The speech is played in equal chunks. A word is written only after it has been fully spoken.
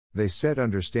They said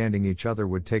understanding each other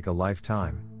would take a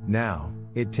lifetime. Now,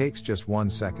 it takes just 1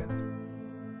 second.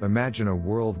 Imagine a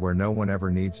world where no one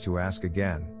ever needs to ask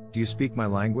again, "Do you speak my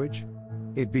language?"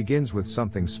 It begins with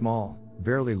something small,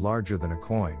 barely larger than a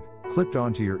coin, clipped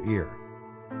onto your ear.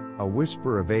 A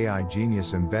whisper of AI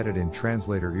genius embedded in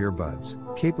translator earbuds,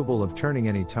 capable of turning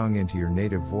any tongue into your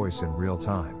native voice in real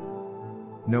time.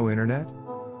 No internet?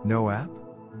 No app?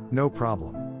 No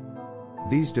problem.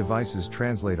 These devices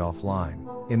translate offline,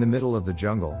 in the middle of the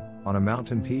jungle, on a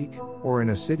mountain peak, or in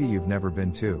a city you've never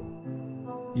been to.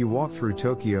 You walk through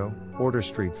Tokyo, order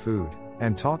street food,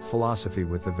 and talk philosophy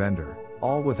with the vendor,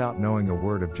 all without knowing a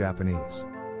word of Japanese.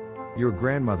 Your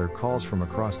grandmother calls from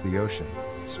across the ocean,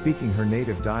 speaking her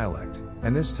native dialect,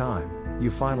 and this time, you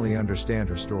finally understand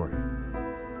her story.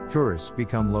 Tourists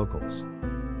become locals.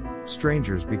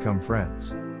 Strangers become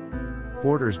friends.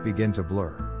 Borders begin to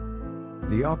blur.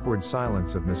 The awkward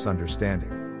silence of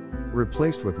misunderstanding,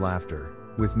 replaced with laughter,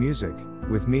 with music,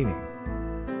 with meaning.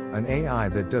 An AI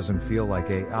that doesn't feel like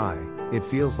AI, it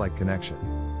feels like connection.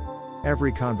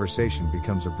 Every conversation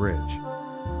becomes a bridge.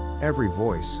 Every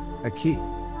voice, a key.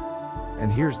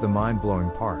 And here's the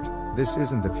mind-blowing part, this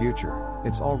isn't the future,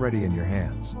 it's already in your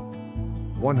hands.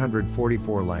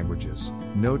 144 languages,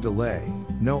 no delay,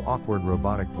 no awkward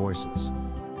robotic voices.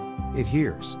 It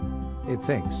hears. It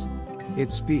thinks.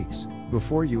 It speaks,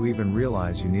 before you even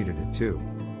realize you needed it to.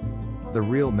 The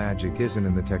real magic isn't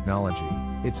in the technology,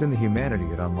 it's in the humanity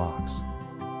it unlocks.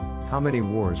 How many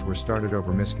wars were started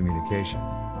over miscommunication?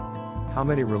 How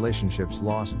many relationships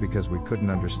lost because we couldn't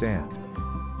understand?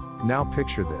 Now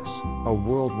picture this, a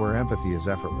world where empathy is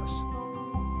effortless.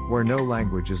 Where no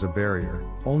language is a barrier,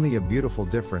 only a beautiful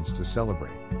difference to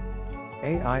celebrate.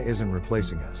 AI isn't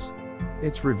replacing us.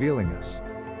 It's revealing us.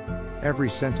 Every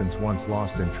sentence once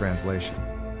lost in translation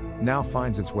now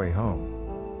finds its way home.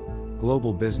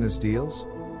 Global business deals?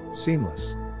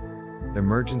 Seamless.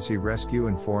 Emergency rescue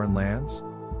in foreign lands?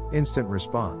 Instant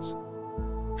response.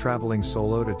 Traveling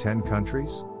solo to 10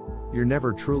 countries? You're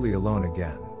never truly alone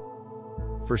again.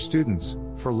 For students,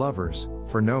 for lovers,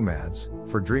 for nomads,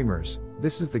 for dreamers,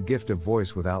 this is the gift of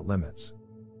voice without limits.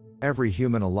 Every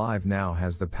human alive now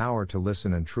has the power to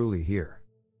listen and truly hear.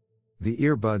 The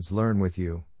earbuds learn with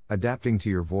you, adapting to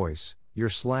your voice, your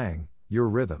slang, your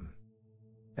rhythm.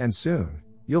 And soon,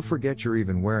 you'll forget you're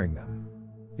even wearing them.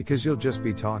 Because you'll just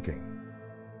be talking.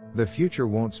 The future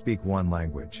won't speak one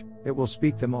language, it will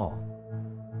speak them all.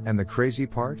 And the crazy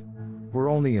part? We're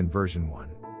only in version 1.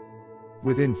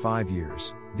 Within 5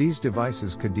 years, these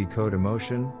devices could decode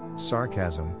emotion,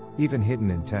 sarcasm, even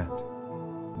hidden intent.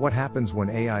 What happens when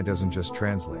AI doesn't just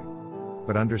translate,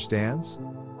 but understands?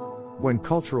 When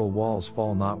cultural walls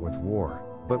fall not with war,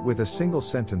 but with a single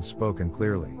sentence spoken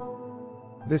clearly.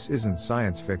 This isn't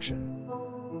science fiction.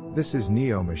 This is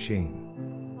neo-machine.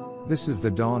 This is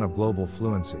the dawn of global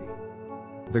fluency.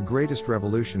 The greatest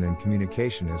revolution in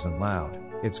communication isn't loud,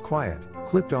 it's quiet,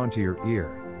 clipped onto your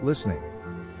ear, listening.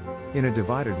 In a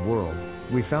divided world,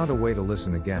 we found a way to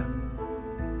listen again.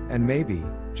 And maybe,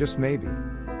 just maybe,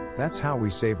 that's how we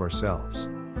save ourselves.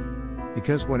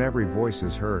 Because when every voice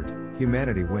is heard,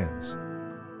 humanity wins.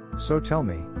 So tell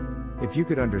me, if you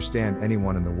could understand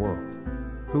anyone in the world,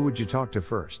 who would you talk to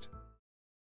first?